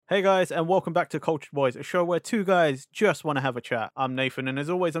Hey guys, and welcome back to Cultured Boys, a show where two guys just want to have a chat. I'm Nathan, and as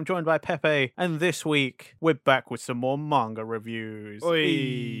always, I'm joined by Pepe. And this week, we're back with some more manga reviews.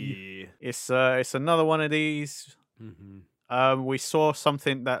 Oi. It's another one of these. We saw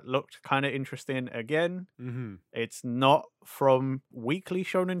something that looked kind of interesting again. It's not from Weekly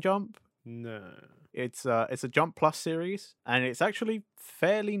Shonen Jump. No. It's a Jump Plus series, and it's actually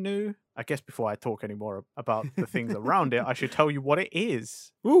fairly new. I guess before I talk any more about the things around it, I should tell you what it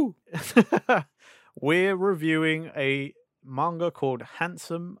is. Ooh. We're reviewing a manga called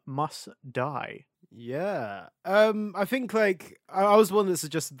Handsome Must Die. Yeah. I think I was the one that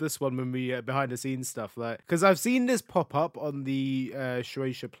suggested this one when we behind the scenes stuff, because I've seen this pop up on the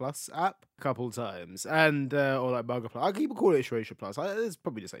Shueisha Plus app a couple times, and or like Manga Plus. I keep calling it Shueisha Plus. It's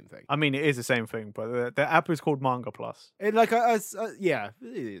probably the same thing. I mean, it is the same thing, but the app is called Manga Plus. And yeah,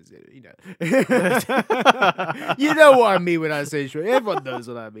 it is, you know, you know what I mean when I say Shueisha. Everyone knows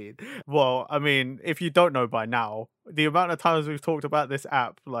what I mean. Well, I mean, if you don't know by now, the amount of times we've talked about this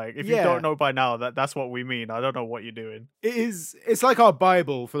app, if you don't know by now that's what we mean, I don't know what you're doing. It's like our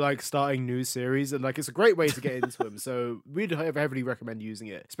Bible for starting new series, and it's a great way to get into them. So we'd heavily recommend using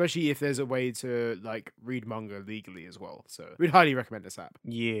it, especially if there's a way to read manga legally as well. So we'd highly recommend this app.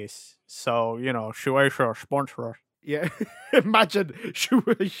 Yes. So, Shueisha sponsor us. Yeah, imagine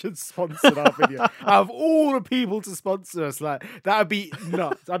Shueisha sponsored our video. Out of all the people to sponsor us, that'd be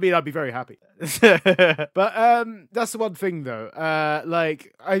nuts. I mean, I'd be very happy. But that's the one thing though.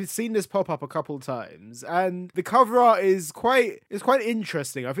 I've seen this pop up a couple times, and the cover art is quite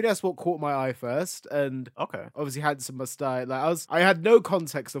interesting. I think that's what caught my eye first. And okay, obviously, Handsome Must Die. I had no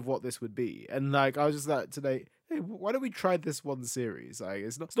context of what this would be, and I was just today. Hey, why don't we try this one series?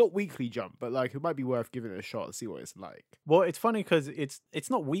 It's not Weekly Jump, but it might be worth giving it a shot to see what it's like. Well, it's funny because it's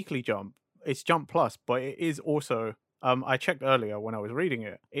not Weekly Jump, it's Jump Plus, but it is also. I checked earlier when I was reading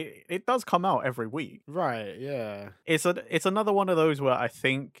it. It does come out every week, right? Yeah. It's another one of those where I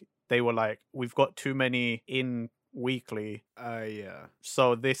think they were we've got too many in weekly. Yeah.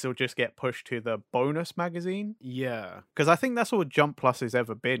 So this will just get pushed to the bonus magazine. Yeah. Because I think that's all Jump Plus has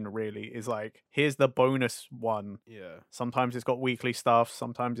ever been, really, is here's the bonus one. Yeah. Sometimes it's got weekly stuff,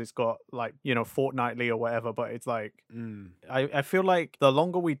 sometimes it's got fortnightly or whatever, but it's I feel like the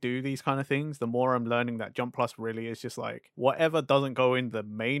longer we do these kind of things, the more I'm learning that Jump Plus really is just whatever doesn't go in the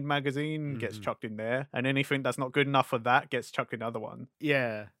main magazine gets chucked in there, and anything that's not good enough for that gets chucked in the other one.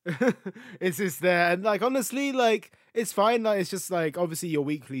 Yeah. It's just there, and honestly, it's fine. It's just obviously your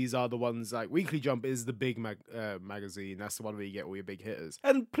weeklies are the ones Weekly Jump is the big magazine. That's the one where you get all your big hitters.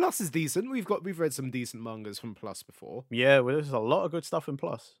 And Plus is decent. We've read some decent mangas from Plus before. Yeah, well, there's a lot of good stuff in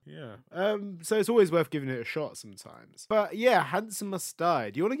Plus. Yeah. So it's always worth giving it a shot sometimes. But yeah, Handsome Must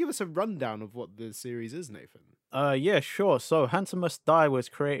Die. Do you want to give us a rundown of what the series is, Nathan? Yeah, sure. So Handsome Must Die was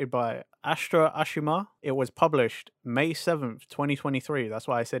created by Astra Ashima. It was published May 7th, 2023. That's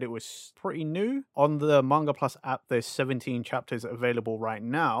why I said it was pretty new. On the Manga Plus app, there's 17 chapters available right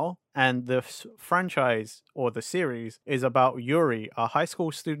now. And the franchise, or the series, is about Yuri, a high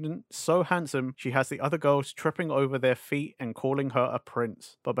school student so handsome she has the other girls tripping over their feet and calling her a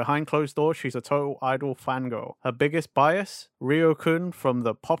prince. But behind closed doors, she's a total idol fangirl. Her biggest bias? Ryo-kun from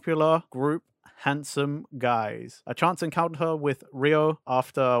the popular group Handsome Guys. A chance encounter with Ryo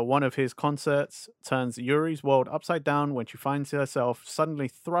after one of his concerts turns Yuri's world upside down when she finds herself suddenly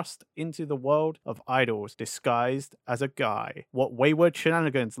thrust into the world of idols disguised as a guy. What wayward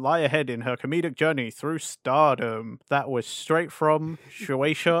shenanigans lie ahead in her comedic journey through stardom? That was straight from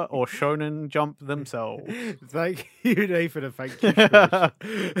Shueisha or Shonen Jump themselves. Thank you, Nathan. Thank you.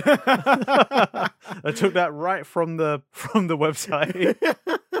 I took that right from the website.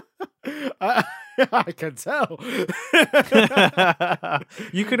 I can tell.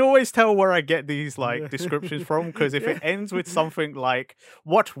 You can always tell where I get these descriptions from, because if it ends with something like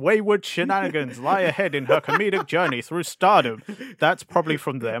 "what wayward shenanigans lie ahead in her comedic journey through stardom," that's probably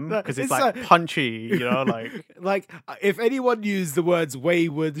from them, because it's punchy, if anyone used the words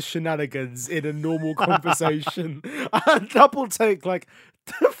wayward shenanigans in a normal conversation, I'd double take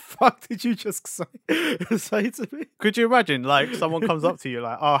the fuck did you just say to me? Could you imagine, someone comes up to you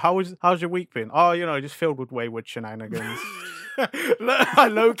oh, how's your week been? Oh, just filled with wayward shenanigans. I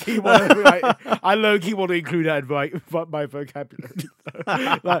low key want to include that in my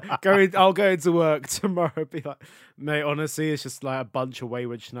vocabulary. I'll go into work tomorrow and be mate, honestly, it's just a bunch of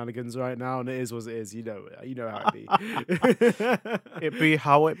wayward shenanigans right now, and it is what it is. You know how it be. It be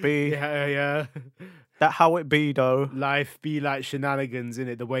how it be. Yeah. That how it be though. Life be like shenanigans in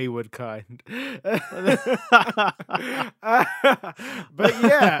it, the wayward kind. But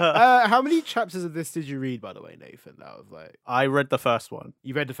yeah, how many chapters of this did you read, by the way, Nathan? That was like, I read the first one.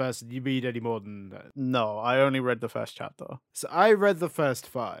 you read the first. Did you read any more than that? No, I only read the first chapter. So I read the first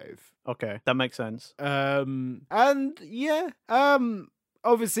 5. Okay, that makes sense. And yeah,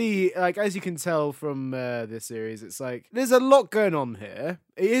 obviously, like, as you can tell from this series, it's like there's a lot going on here.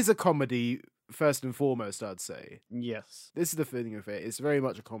 It is a comedy. First and foremost, I'd say. Yes. This is the feeling of it. It's very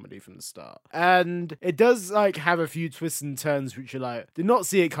much a comedy from the start. And it does, like, have a few twists and turns, which are like, did not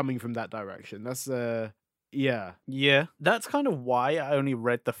see it coming from that direction. That's, yeah. Yeah. That's kind of why I only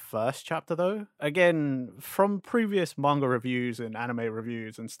read the first chapter, though. Again, from previous manga reviews and anime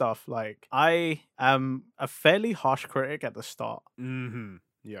reviews and stuff, like, I am a fairly harsh critic at the start. Mm-hmm.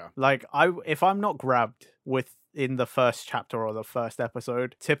 Yeah. Like, if I'm not grabbed in the first chapter or the first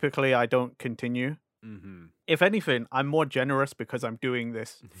episode, typically I don't continue. Mm-hmm. If anything, I'm more generous because I'm doing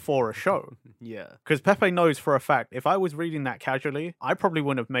this for a show. Yeah. Because Pepe knows for a fact, if I was reading that casually, I probably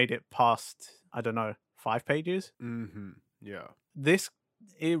wouldn't have made it past, I don't know, 5 pages. Mm-hmm. Yeah.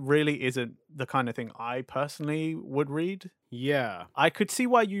 It really isn't the kind of thing I personally would read. Yeah. I could see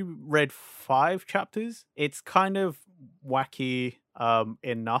why you read 5 chapters. It's kind of wacky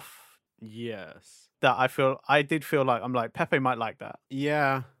enough. Yes. That I did feel like I'm like Pepe might like that.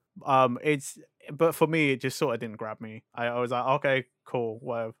 Yeah. But for me it just sort of didn't grab me. I was like, okay, cool,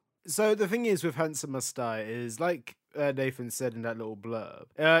 whatever. So the thing is with Handsome Must Die is like Nathan said in that little blurb.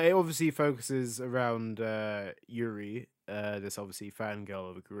 It obviously focuses around Yuri, this obviously fangirl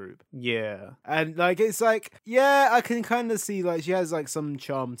of the group. Yeah. And like it's like, yeah, I can kind of see like she has like some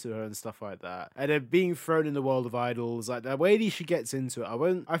charm to her and stuff like that. And then being thrown in the world of idols, like the way she gets into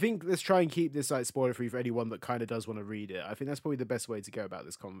it, I think let's try and keep this like spoiler free for anyone that kind of does want to read it. I think that's probably the best way to go about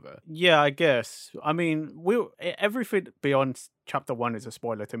this convo. Yeah, I guess. I mean, everything beyond chapter 1 is a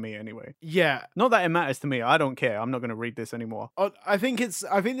spoiler to me anyway. Yeah. Not that it matters to me. I don't care. I'm not going to read this anymore. I think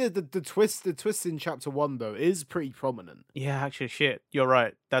the twist in chapter 1 though is pretty prominent. Yeah, actually, shit. You're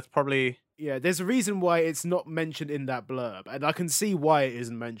right. That's probably... Yeah, there's a reason why it's not mentioned in that blurb, and I can see why it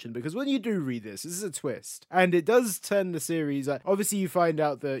isn't mentioned, because when you do read this is a twist, and it does turn the series, obviously you find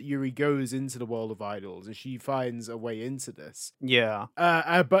out that Yuri goes into the world of idols, and she finds a way into this. Yeah.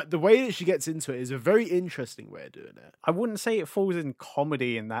 But the way that she gets into it is a very interesting way of doing it. I wouldn't say it falls in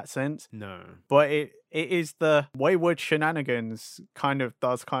comedy in that sense. No. But it is the wayward shenanigans kind of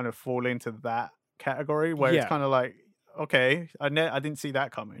fall into that category, where it's kind of like, okay, I didn't see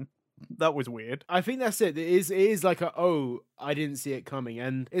that coming. That was weird. I think that's it. It is like I didn't see it coming.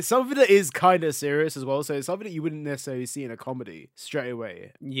 And it's something that is kind of serious as well. So it's something that you wouldn't necessarily see in a comedy straight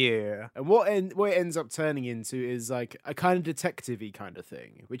away. Yeah. And what it ends up turning into is like a kind of detective-y kind of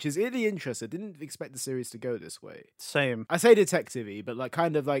thing, which is really interesting. I didn't expect the series to go this way. Same. I say detective-y, but like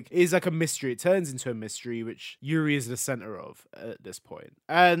kind of like is like a mystery. It turns into a mystery, which Yuri is the center of at this point.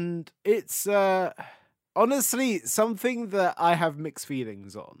 And it's honestly something that I have mixed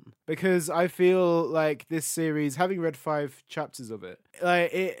feelings on, because I feel like this series, having read 5 chapters of it,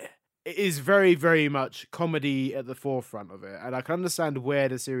 like it is very, very much comedy at the forefront of it, and I can understand where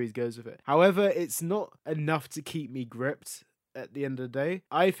the series goes with it. However, it's not enough to keep me gripped. At the end of the day,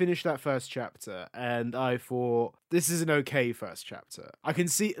 I finished that first chapter and I thought, this is an okay first chapter. I can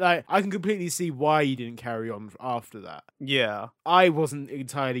completely see why you didn't carry on after that. Yeah. I wasn't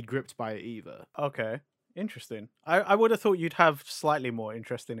entirely gripped by it either. Okay. Interesting. I would have thought you'd have slightly more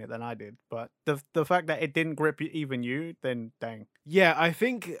interest in it than I did, but the fact that it didn't grip even you, then dang. Yeah, I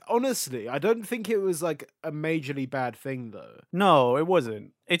think, honestly, I don't think it was like a majorly bad thing though. No, it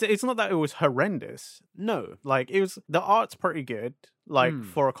wasn't. It's not that it was horrendous. No. Like, the art's pretty good, like,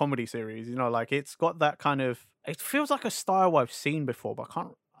 for a comedy series, you know, like, it's got that kind of, it feels like a style I've seen before, but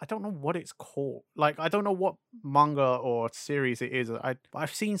I don't know what it's called. Like, I don't know what manga or series it is.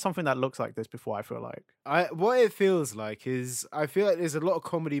 I've seen something that looks like this before, I feel like. What it feels like is, I feel like there's a lot of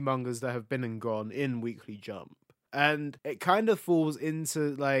comedy mangas that have been and gone in Weekly Jump. And it kind of falls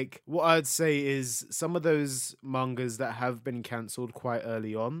into, like, what I'd say is some of those mangas that have been cancelled quite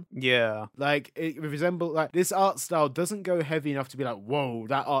early on. Yeah. Like, it resembles, like, this art style doesn't go heavy enough to be like, whoa,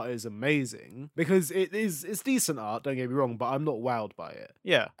 that art is amazing. Because it's decent art, don't get me wrong, but I'm not wowed by it.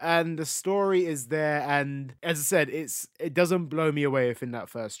 Yeah. And the story is there, and as I said, it doesn't blow me away within that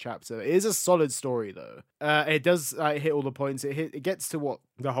first chapter. It is a solid story, though. It does hit all the points. It gets to what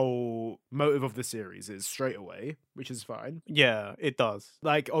the whole motive of the series is straight away, which is fine. Yeah, it does.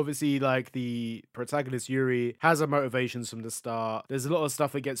 Like, obviously, like, the protagonist Yuri has her motivations from the start. There's a lot of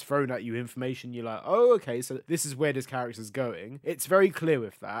stuff that gets thrown at you, information you're like, oh, okay, so this is where this character's going. It's very clear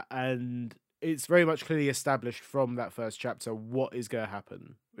with that, and it's very much clearly established from that first chapter what is going to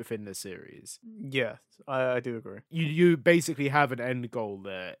happen within the series. Yeah, I do agree. You basically have an end goal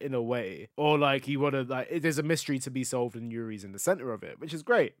there in a way, or like you want to there's a mystery to be solved and Yuri's in the center of it, which is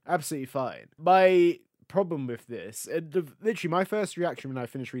great, absolutely fine. My problem with this, literally my first reaction when I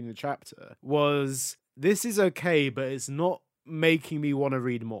finished reading the chapter was, this is okay, but it's not making me want to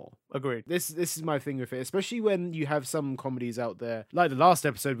read more. Agreed. This is my thing with it, especially when you have some comedies out there, like the last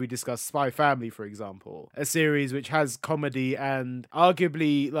episode we discussed, Spy Family, for example, a series which has comedy, and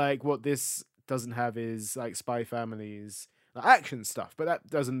arguably like what this doesn't have is like Spy Family's action stuff, but that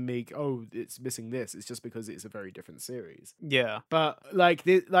doesn't make, oh, it's missing this. It's just because it's a very different series. Yeah. But like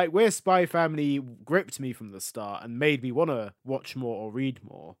where Spy Family gripped me from the start and made me want to watch more or read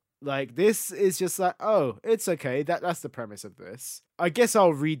more, like this is just like, oh, it's okay. That's the premise of this. I guess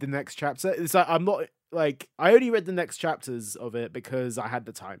I'll read the next chapter. It's like I'm not like, I only read the next chapters of it because I had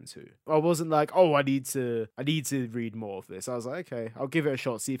the time to. I wasn't like, oh, I need to read more of this. I was like, okay, I'll give it a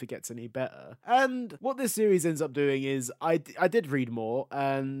shot, see if it gets any better. And what this series ends up doing is I did read more,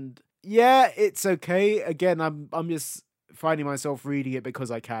 and yeah, it's okay. Again, I'm just finding myself reading it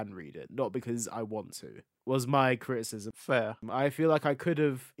because I can read it, not because I want to, was my criticism. Fair. I feel like I could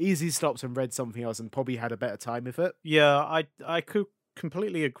have easily stopped and read something else and probably had a better time with it. Yeah, I could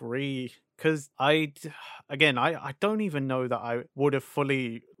completely agree, because I don't even know that I would have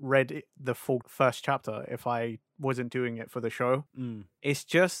fully read the full first chapter if I wasn't doing it for the show. It's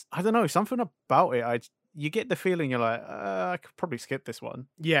just, I don't know, something about it, you get the feeling you're like, I could probably skip this one.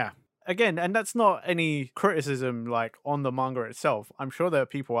 Yeah. Again, and that's not any criticism like on the manga itself. I'm sure there are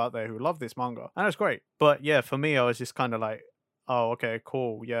people out there who love this manga, and it's great. But yeah, for me, I was just kind of like, oh, okay,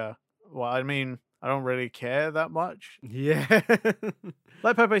 cool, yeah. Well, I mean, I don't really care that much. Yeah.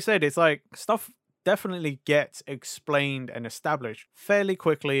 Like Pepe said, it's like stuff definitely gets explained and established fairly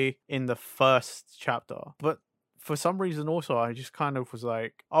quickly in the first chapter. But for some reason also, I just kind of was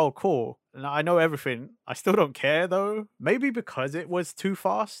like, oh, cool. And I know everything. I still don't care though. Maybe because it was too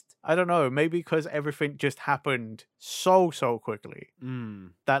fast. I don't know. Maybe because everything just happened so quickly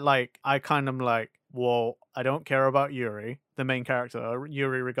that like I kind of like, well, I don't care about Yuri, the main character,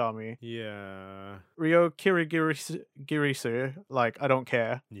 Yuri Rigami. Yeah. Ryo Kirigirisu, like, I don't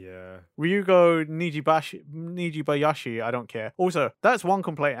care. Yeah. Ryugo Nijibayashi, I don't care. Also, that's one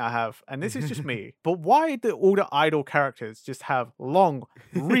complaint I have, and this is just me. But why do all the idol characters just have long,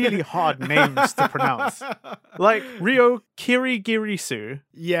 really hard names to pronounce? Like, Ryo Kirigirisu.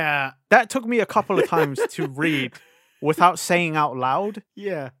 Yeah. That took me a couple of times to read without saying out loud.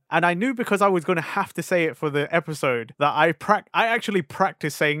 Yeah. And I knew because I was going to have to say it for the episode that I actually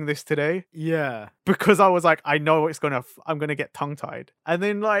practiced saying this today. Yeah. Because I was like, I know I'm going to get tongue tied. And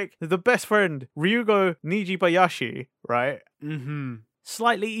then like the best friend, Ryugo Nijibayashi, right? Mm-hmm.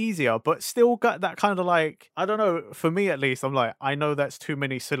 Slightly easier, but still got that kind of like, I don't know, for me at least, I'm like, I know that's too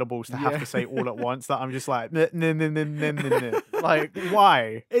many syllables to have to say all at once, that I'm just like, like,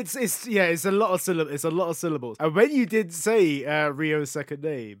 why? It's a lot of syllables. It's a lot of syllables. And when you did say Rio's second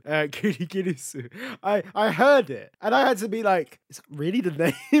name, Kirigirisu, I heard it, and I had to be like, is that really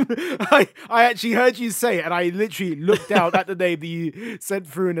the name? I actually heard you say it, and I literally looked down at the name that you sent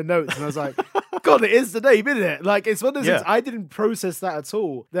through in the notes, and I was like, God, it is the name, isn't it? Like, it's one of those things, I didn't process that at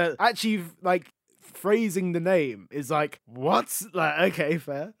all. That actually, like, phrasing the name is like, what? Like, okay,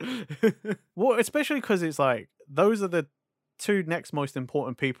 fair. Well, especially because it's like, those are the two next most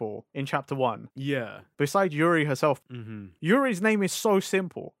important people in chapter 1. Yeah. Besides Yuri herself. Mm-hmm. Yuri's name is so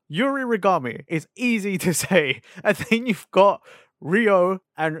simple. Yuri Rigami is easy to say. And then you've got Ryo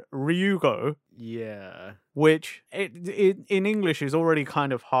and Ryugo. Yeah. Which in English is already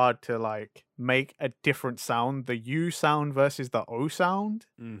kind of hard to like make a different sound. The U sound versus the O sound.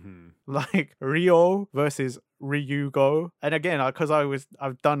 Mm-hmm. Like Ryo versus Ryugo. And again, because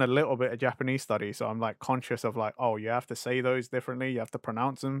I've done a little bit of Japanese study, so I'm like conscious of like, oh, you have to say those differently. You have to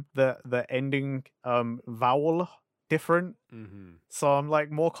pronounce them. The ending vowel different. Mm-hmm. So I'm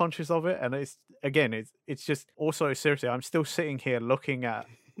like more conscious of it. And it's just also, seriously, I'm still sitting here looking at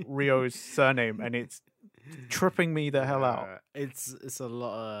Rio's surname, and it's tripping me the hell out. It's a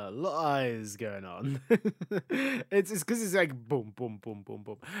lot of eyes going on. it's because it's like boom, boom, boom, boom,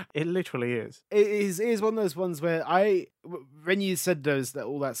 boom. It literally is. It is one of those ones where when you said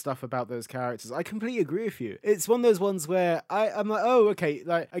all that stuff about those characters, I completely agree with you. It's one of those ones where I'm like, oh, okay.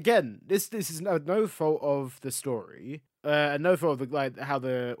 Like again, this is no fault of the story. And no fault of how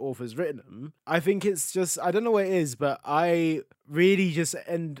the author's written them. I think it's just, I don't know what it is, but I really just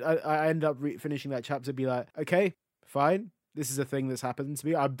end up finishing that chapter, be like, okay, fine. this is a thing that's happened to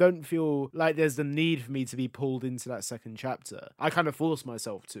me. I don't feel like there's the need for me to be pulled into that second chapter. I kind of force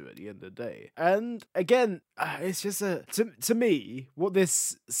myself to at the end of the day. And again, it's just to me, what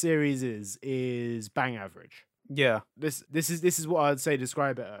this series is bang average. Yeah. This is what I'd say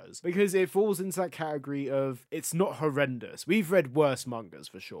describe it as, because it falls into that category of it's not horrendous. We've read worse mangas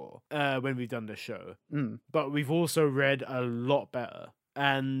for sure when we've done this show, but we've also read a lot better.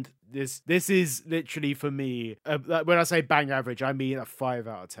 And this is literally for me, when I say bang average, I mean a 5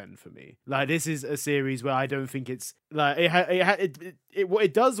 out of 10 for me. Like, this is a series where I don't think it's like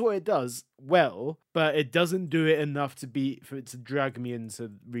it does what it does well, but it doesn't do it enough for it to drag me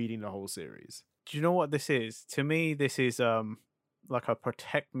into reading the whole series. Do you know what this is? To me, this is like a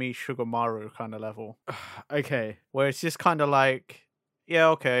Protect Me Sugamaru kind of level. Okay. Where it's just kind of like, yeah,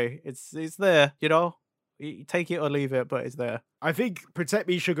 okay, it's there, you know? You take it or leave it, but it's there. I think Protect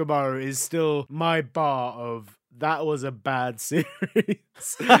Me Sugamaru is still my bar of that was a bad series.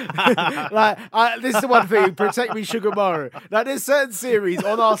 This is the one thing, Protect Me Sugamaru. Now, there's certain series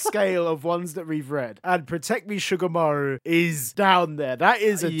on our scale of ones that we've read, and Protect Me Sugamaru is down there. That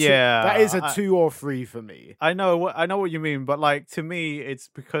is a 2 or 3 for me. I know what you mean, but like, to me, it's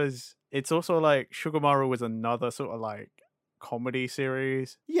because it's also like Sugamaru was another sort of like comedy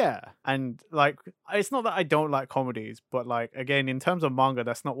series. Yeah. And like, it's not that I don't like comedies, but like, again, in terms of manga,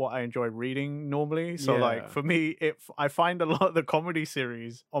 that's not what I enjoy reading normally. So like, for me, I find a lot of the comedy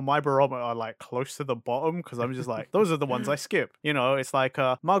series on my barometer are like close to the bottom, because I'm just like, those are the ones I skip. You know, it's like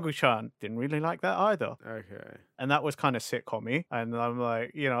Magu-chan, didn't really like that either. Okay. And that was kind of sitcom-y. And I'm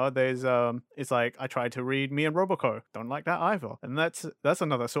like, you know, there's it's like I tried to read Me and Roboco, don't like that either. And that's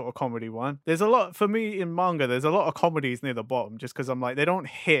another sort of comedy one. There's a lot, for me in manga, there's a lot of comedies near the bottom, just because I'm like, they don't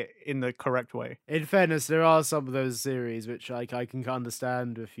hit in the correct way. In fairness, there are some of those series which I can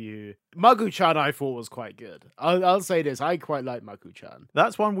understand with you. Magu-chan I thought was quite good. I'll say this, I quite like Magu-chan.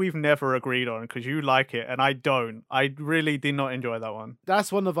 That's one we've never agreed on, because you like it and I don't. I really did not enjoy that one.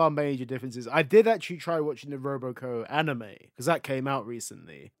 That's one of our major differences. I did actually try watching the Roboco anime, because that came out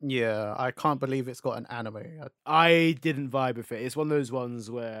recently. Yeah, I can't believe it's got an anime. I didn't vibe with it. It's one of those ones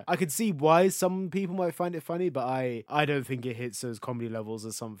where I could see why some people might find it funny, but I don't think it hits those comedy levels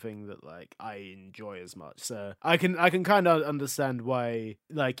as something that like I enjoy as much. So I can kind of understand why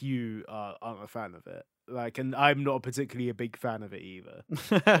like you aren't a fan of it. Like, and I'm not particularly a big fan of it either.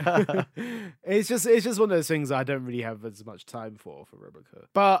 It's just one of those things I don't really have as much time for Roboco.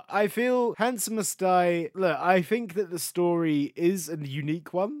 But I feel Handsome Must Die. Look, I think that the story is a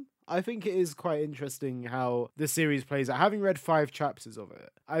unique one. I think it is quite interesting how the series plays out. Having read 5 chapters of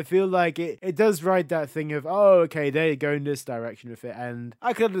it, I feel like it does ride that thing of, oh, okay, they're going this direction with it, and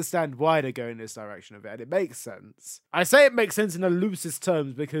I can understand why they're going this direction with it, and it makes sense. I say it makes sense in the loosest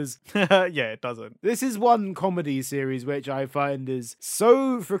terms because yeah, it doesn't. This is one comedy series which I find is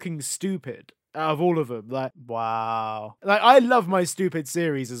so freaking stupid. Out of all of them, like, wow, like I love my stupid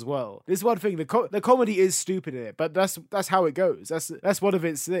series as well. This one thing, the comedy is stupid in it, but that's how it goes. That's one of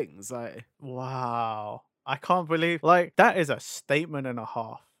its things. Like, wow, I can't believe, like, that is a statement and a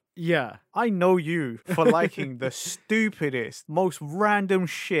half. Yeah, I know you for liking the stupidest, most random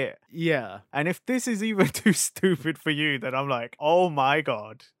shit. Yeah, and if this is even too stupid for you, then I'm like, oh my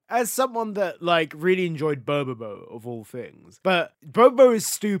god. As someone that like really enjoyed Bobobo of all things, but Bobo is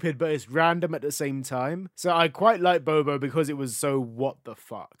stupid, but it's random at the same time. So I quite like Bobo because it was so what the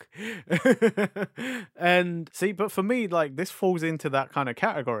fuck. And see, but for me, like, this falls into that kind of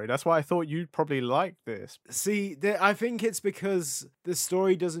category. That's why I thought you'd probably like this. See, I think it's because the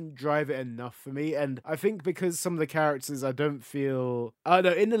story doesn't drive it enough for me, and I think because some of the characters I don't feel. I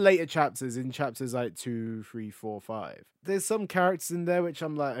don't know, in the later chapters, in chapters like 2, 3, 4, 5. There's some characters in there which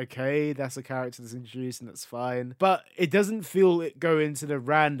I'm like, okay, that's a character that's introduced and that's fine. But it doesn't feel it go into the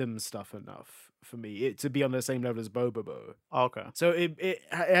random stuff enough for me to be on the same level as Bobobo. Okay. So it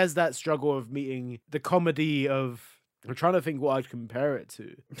has that struggle of meeting the comedy of... I'm trying to think what I'd compare it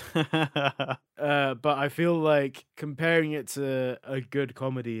to. But I feel like comparing it to a good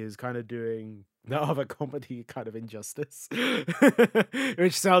comedy is kind of doing... the other comedy kind of injustice.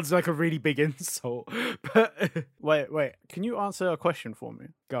 Which sounds like a really big insult. But wait, can you answer a question for me?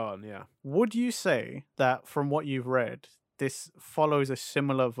 Go on, yeah. Would you say that from what you've read, this follows a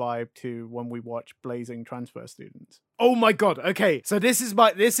similar vibe to when we watch Blazing Transfer Students? Oh my god, okay. So this is my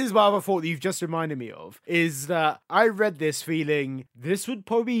other thought that you've just reminded me of, is that I read this feeling this would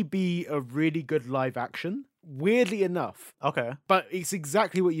probably be a really good live action. weirdly enough, Okay. but it's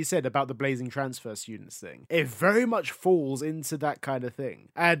exactly what you said about the Blazing Transfer Students thing. It very much falls into that kind of thing.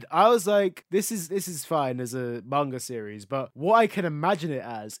 And I was like, this is fine as a manga series, but what I can imagine it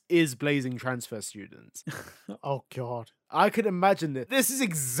as is Blazing Transfer Students. Oh God. I could imagine that this is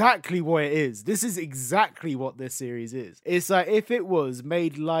exactly what it is. This is exactly what this series is. It's like if it was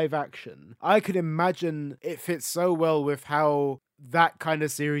made live action, I could imagine it fits so well with how that kind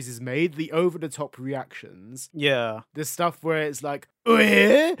of series is made. The over the top reactions, Yeah. the stuff where it's like, "Oh,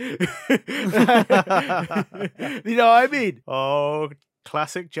 yeah?" You know what I mean? Oh,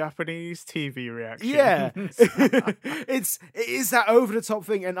 classic Japanese TV reaction. Yeah. It is that over the top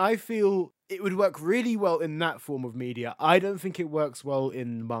thing, and I feel it would work really well in that form of media. I don't think it works well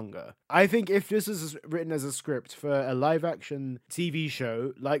in manga. I think if this was written as a script for a live action TV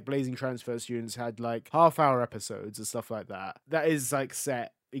show like Blazing Transfer Students had like half-hour episodes and stuff like that, that is like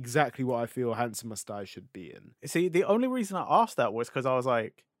set exactly what I feel Handsome Must Die should be in. See, the only reason I asked that was because I was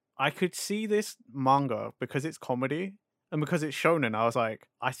like, I could see this manga because it's comedy and because it's shonen. I was like,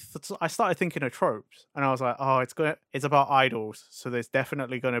 I started thinking of tropes, and I was like, oh, it's about idols, so there's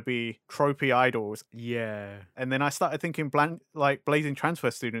definitely gonna be tropey idols. Yeah. And then I started thinking like Blazing Transfer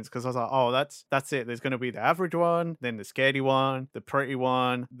Students because I was like, oh, that's it. There's gonna be the average one, then the scaredy one, the pretty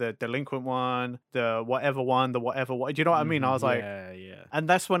one, the delinquent one, the whatever one, the whatever one. Do you know what I mean? I was like, yeah. and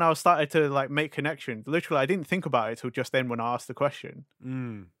that's when I started to like make connections. Literally, I didn't think about it till just then when I asked the question.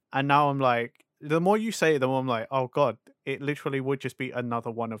 And now I'm like, the more you say it, the more I'm like, oh God, it literally would just be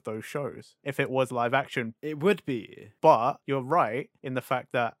another one of those shows if it was live action. It would be. But you're right in the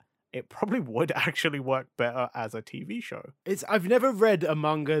fact that it probably would actually work better as a TV show. I've never read a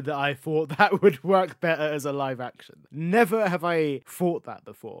manga that I thought that would work better as a live action. Never have I thought that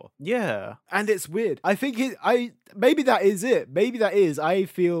before. Yeah. And it's weird. I think maybe that is it. Maybe that is. I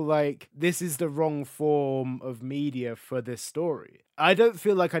feel like this is the wrong form of media for this story. I don't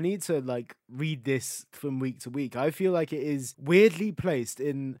feel like I need to like read this from week to week. I feel like it is weirdly placed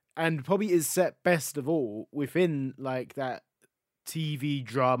in, and probably is set best of all within like that TV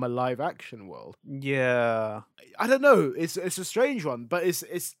drama live action world. Yeah. I don't know. It's a strange one, but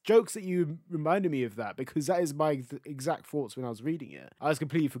it's jokes that you reminded me of that, because that is my exact thoughts when I was reading it. I just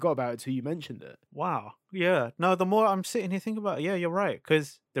completely forgot about it till you mentioned it. Wow. Yeah. No, the more I'm sitting here thinking about it, yeah, you're right.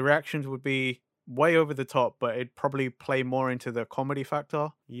 Because the reactions would be way over the top, but it'd probably play more into the comedy factor.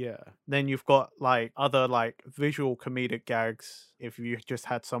 Yeah. Then you've got like other like visual comedic gags if you just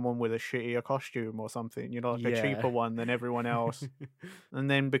had someone with a shittier costume or something, you know, like a cheaper one than everyone else. And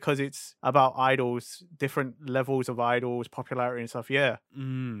then because it's about idols, different levels of idols, popularity and stuff, yeah.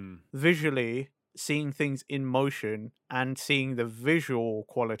 Visually, seeing things in motion and seeing the visual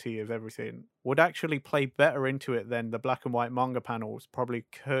quality of everything would actually play better into it than the black and white manga panels probably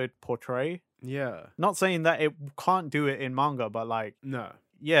could portray. Yeah. Not saying that it can't do it in manga, but like, no.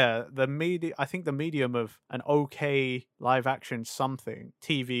 Yeah, I think the medium of an okay live action something,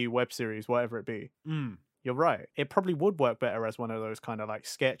 TV, web series, whatever it be, you're right. It probably would work better as one of those kind of like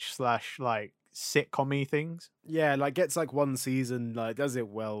sketch / like sitcom-y things. Yeah, like gets like one season, like does it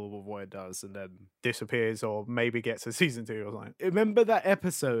well with what it does, and then disappears, or maybe gets a season 2 or something. Remember that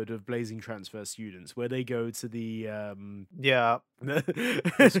episode of Blazing Transfer Students where they go to the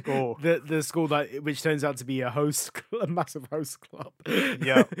the school, the school that which turns out to be a massive host club.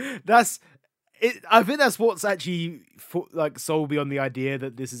 Yeah, that's it. I think that's what's actually like sold me on the idea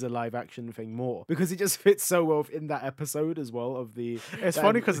that this is a live action thing more, because it just fits so well in that episode as well of the. It's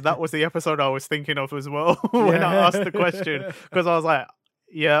funny because that was the episode I was thinking of as well when I asked the question, because I was like,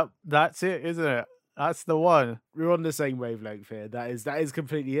 yeah, that's it, isn't it? That's the one. We're on the same wavelength here. That is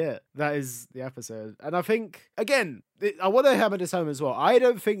completely it. That is the episode. And I think, again, I want to hammer this home as well. I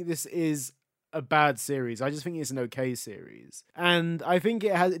don't think this is a bad series. I just think it's an okay series. And I think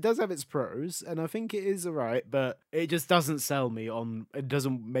it does have its pros, and I think it is alright, but it just doesn't sell me on, it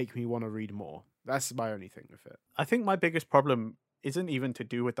doesn't make me want to read more. That's my only thing with it. I think my biggest problem isn't even to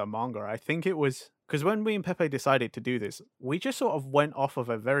do with the manga. I think it was because when me and Pepe decided to do this, we just sort of went off of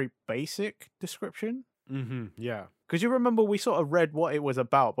a very basic description. Yeah. Because you remember we sort of read what it was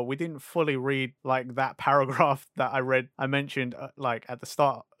about, but we didn't fully read like that paragraph that I mentioned like at the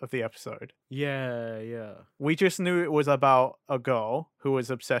start of the episode. Yeah. We just knew it was about a girl who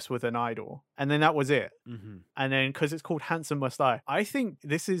was obsessed with an idol, and then that was it. And then because it's called Handsome Must Die, I think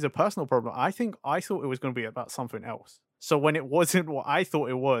this is a personal problem. I thought it was going to be about something else. So when it wasn't what I thought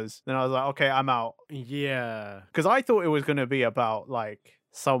it was, then I was like, okay, I'm out. Yeah. Because I thought it was going to be about like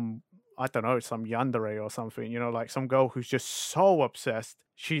some I don't know, some yandere or something, like some girl who's just so obsessed.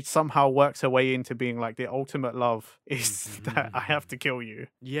 She somehow works her way into being like the ultimate love is that I have to kill you.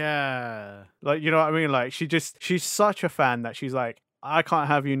 Yeah. Like, you know what I mean? Like she's such a fan that she's like, I can't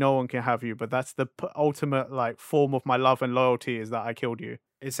have you, no one can have you, but that's the ultimate like form of my love and loyalty is that I killed you.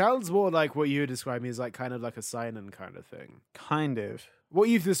 It sounds more like what you describe me as like kind of like a seinen kind of thing. Kind of. What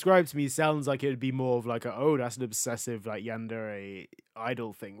you've described to me sounds like it would be more of like that's an obsessive like yandere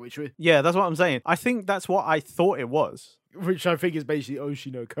idol thing, yeah, that's what I'm saying. I think that's what I thought it was. Which I think is basically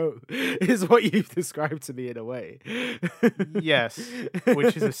Oshinoko, is what you've described to me in a way. Yes,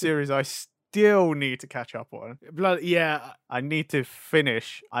 which is a series I still need to catch up on. Yeah. I need to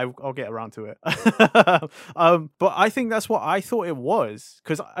finish. I'll get around to it. But I think that's what I thought it was.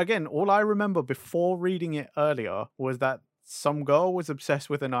 Because again, all I remember before reading it earlier was that some girl was obsessed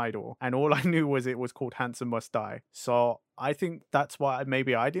with an idol, and all I knew was it was called Handsome Must Die. So I think that's why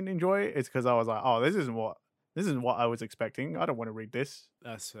maybe I didn't enjoy it. It's because I was like, oh, this isn't what I was expecting. I don't want to read this.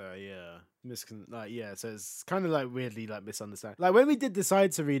 That's yeah. So it's kind of like weirdly like misunderstand. Like when we did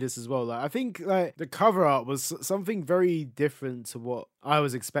decide to read this as well, like I think like the cover art was something very different to what I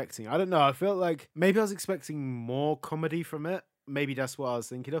was expecting. I don't know. I felt like maybe I was expecting more comedy from it. Maybe that's what I was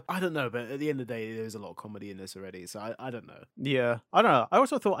thinking of. I don't know, but at the end of the day, there's a lot of comedy in this already, so I don't know. Yeah, I don't know. I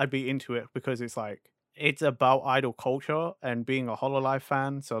also thought I'd be into it because it's like, it's about idol culture and being a Hololive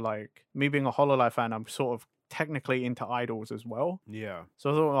fan. So like me being a Hololive fan, I'm sort of technically into idols as well. Yeah.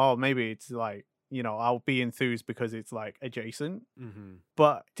 So I thought, oh, maybe it's like, I'll be enthused because it's like adjacent.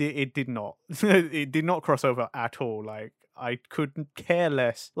 But it did not. It did not cross over at all. Like I couldn't care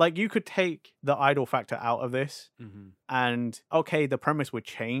less. Like you could take the idol factor out of this and okay, the premise would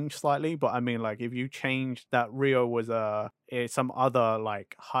change slightly, but I mean like if you changed that Rio was some other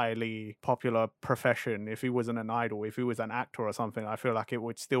like highly popular profession, if he wasn't an idol, if he was an actor or something, I feel like it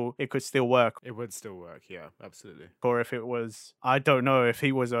could still work. It would still work, yeah, absolutely. Or if it was, I don't know, if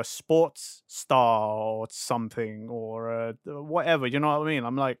he was a sports star or something or whatever, you know what I mean?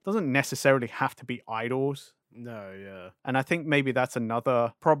 I'm like, doesn't necessarily have to be idols. No, yeah. And I think maybe that's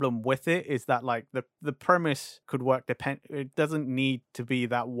another problem with it, is that like the premise could work it doesn't need to be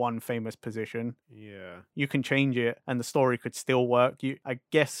that one famous position. Yeah. You can change it and the story could still work. I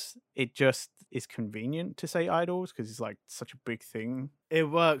guess it just is convenient to say idols because it's like such a big thing. It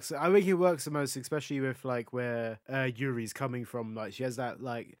works. I think it works the most, especially with like where Yuri's coming from. Like she has that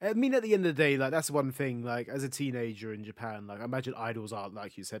like. I mean, at the end of the day, like that's one thing. Like as a teenager in Japan, like I imagine idols are,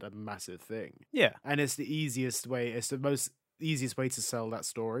 like you said, a massive thing. Yeah, and it's the easiest way. It's the most easiest way to sell that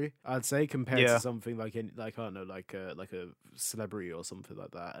story, I'd say, compared to something like I don't know, like a celebrity or something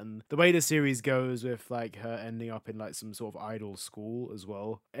like that. And the way the series goes with like her ending up in like some sort of idol school as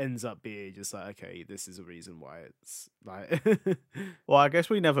well ends up being just like, okay, this is a reason why it's like well, I guess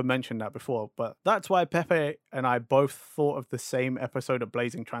we never mentioned that before, but that's why Pepe and I both thought of the same episode of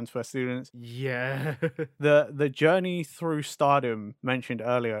Blazing Transfer Students. Yeah. The journey through stardom mentioned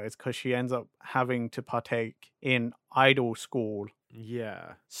earlier is because she ends up having to partake in idol school.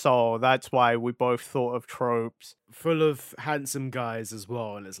 Yeah. So that's why we both thought of tropes full of handsome guys as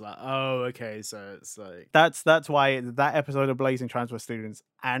well, and it's like, oh, okay, so it's like that's why that episode of Blazing Transfer Students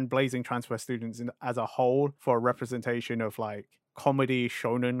and Blazing Transfer Students as a whole for a representation of like comedy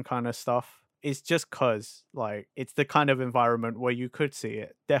shonen kind of stuff. It's just because, like, it's the kind of environment where you could see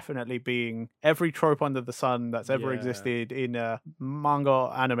it definitely being every trope under the sun that's ever existed in a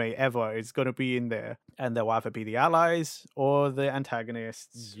manga anime ever is going to be in there. And they'll either be the allies or the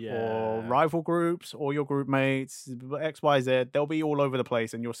antagonists or rival groups or your group mates, X, Y, Z. They'll be all over the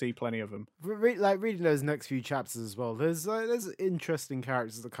place and you'll see plenty of them. Like, reading those next few chapters as well, there's interesting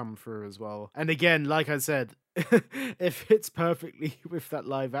characters that come through as well. And again, like I said, it fits perfectly with that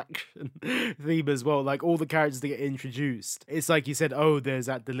live action theme as well. Like all the characters that get introduced, it's like you said, oh, there's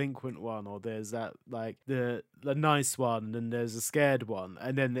that delinquent one, or there's that like the nice one, and then there's a scared one,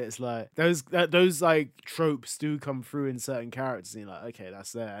 and then it's like those like tropes do come through in certain characters, and you're like, okay,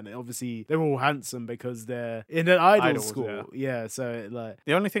 that's there. And obviously they're all handsome because they're in an idol school. Yeah, so like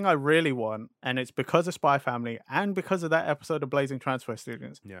the only thing I really want, and it's because of Spy Family and because of that episode of Blazing Transfer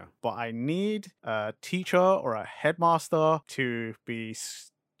Students, but I need a teacher or a headmaster to be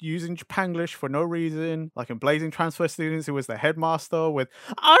using Japanglish for no reason, like in Blazing Transfer Students, it was the headmaster with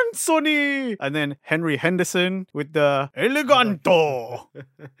Anthony, and then Henry Henderson with the Eleganto.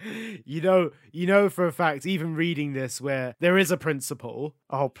 you know for a fact, even reading this, where there is a principal.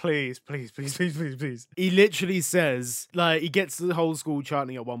 Oh, please. He literally says, like, he gets the whole school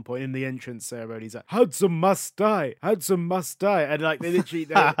chanting at one point in the entrance ceremony. He's like, Hudson must die, Hudson must die. And like, they literally,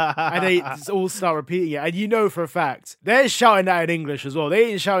 they all start repeating it. And you know for a fact, they're shouting that in English as well. They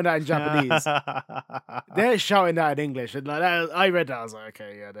ain't shouting shouting that in Japanese. They're shouting that in English, and like that, I read that. I was like,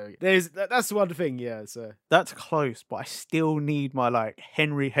 okay, yeah, no. That's one thing, yeah. So That's close, but I still need my like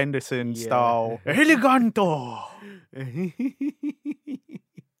Henry Henderson style eleganto.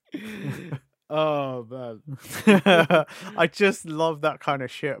 Oh man, I just love that kind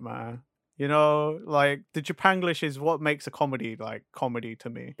of shit, man. You know, like the Japanglish is what makes a comedy like comedy to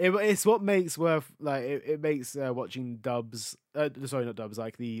me. it's what makes worth like it makes watching dubs. Sorry, not dubs,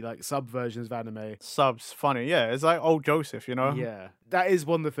 like the sub versions of anime. Subs funny, yeah. It's like old Joseph, you know. Yeah, that is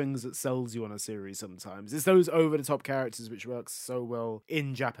one of the things that sells you on a series. Sometimes it's those over the top characters which works so well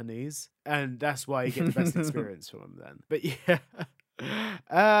in Japanese, and that's why you get the best experience from them. Then, but yeah.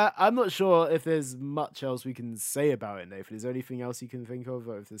 I'm not sure if there's much else we can say about it, Nathan. Is there anything else you can think of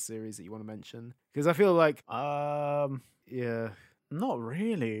the series that you want to mention? Because I feel like, yeah, not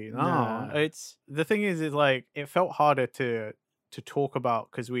really. No, Nah. it's the thing is like it felt harder to talk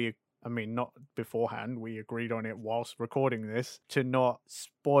about because I mean, not beforehand. We agreed on it whilst recording this to not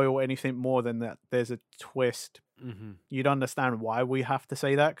spoil anything more than that. There's a twist. Mm-hmm. You'd understand why we have to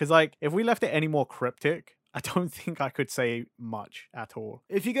say that because, like, if we left it any more cryptic, I don't think I could say much at all.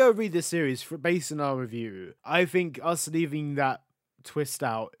 If you go read this series based on our review, I think us leaving that twist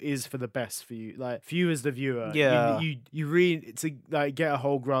out is for the best for you, like for you as the viewer. Yeah. You read to like get a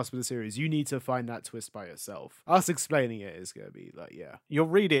whole grasp of the series, you need to find that twist by yourself. Us explaining it is gonna be like, yeah, You'll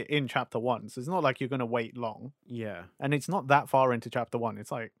read it in chapter 1, so it's not like you're gonna wait long. yeah, And it's not that far into chapter 1.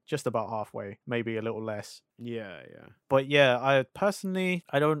 It's like just about halfway, maybe a little less. yeah. But yeah, I personally,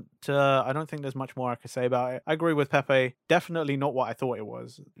 I don't think there's much more I could say about it. I agree with Pepe. Definitely not what I thought it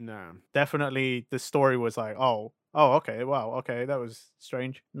was. No. Definitely, the story was like, oh, okay, wow, okay, that was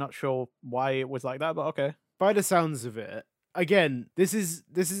strange. Not sure why it was like that, but okay. By the sounds of it, again, this is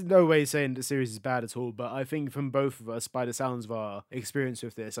no way saying the series is bad at all, but I think from both of us, by the sounds of our experience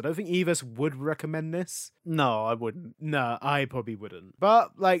with this, I don't think either of us would recommend this. No, I wouldn't. No, I probably wouldn't.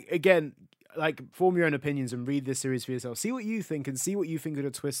 But like again, like form your own opinions and read this series for yourself. See what you think and see what you think of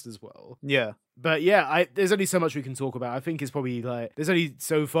the twist as well. Yeah. But yeah, there's only so much we can talk about. I think it's probably like there's only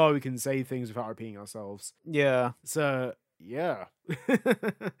so far we can say things without repeating ourselves. Yeah. So yeah.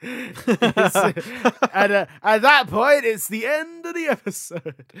 At that point, it's the end of the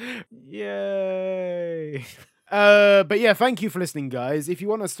episode. Yay. But yeah, thank you for listening, guys. If you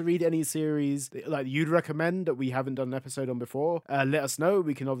want us to read any series like you'd recommend that we haven't done an episode on before, let us know.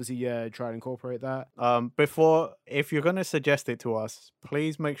 We can obviously try and incorporate that. If you're gonna suggest it to us,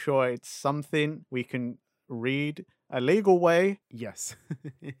 please make sure it's something we can read a legal way. Yes.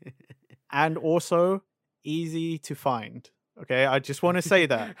 And also easy to find. Okay, I just want to say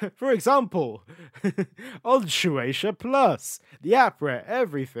that. For example, on Shueisha Plus, the app where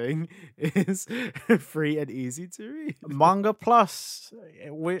everything is free and easy to read. Manga Plus,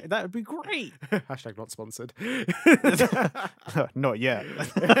 that would be great. Hashtag not sponsored. Not yet.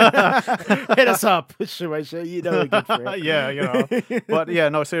 Hit us up, Shueisha. You know we're good for it. Yeah, you know. But yeah,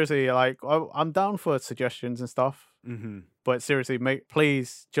 no, seriously, like I'm down for suggestions and stuff. Mm-hmm. But seriously,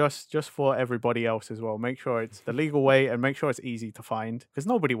 please, just for everybody else as well, make sure it's the legal way and make sure it's easy to find because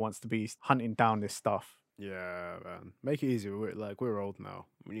nobody wants to be hunting down this stuff. Yeah, man. Make it easier. We're old now.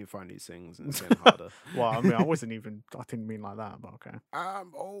 We need to find these things and it's getting harder. Well, I mean, I didn't mean like that, but okay.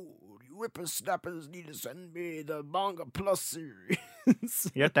 I'm old. You whippersnappers need to send me the Manga Plus series.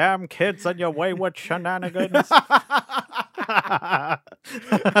 You damn kids and your wayward shenanigans.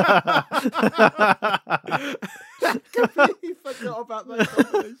 Completely forgot about that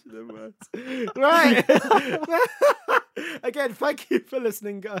combination of words. Right. Again, thank you for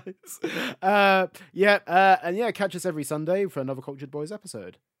listening, guys. And catch us every Sunday for another Cultured Boys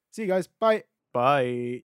episode. See you guys. Bye. Bye.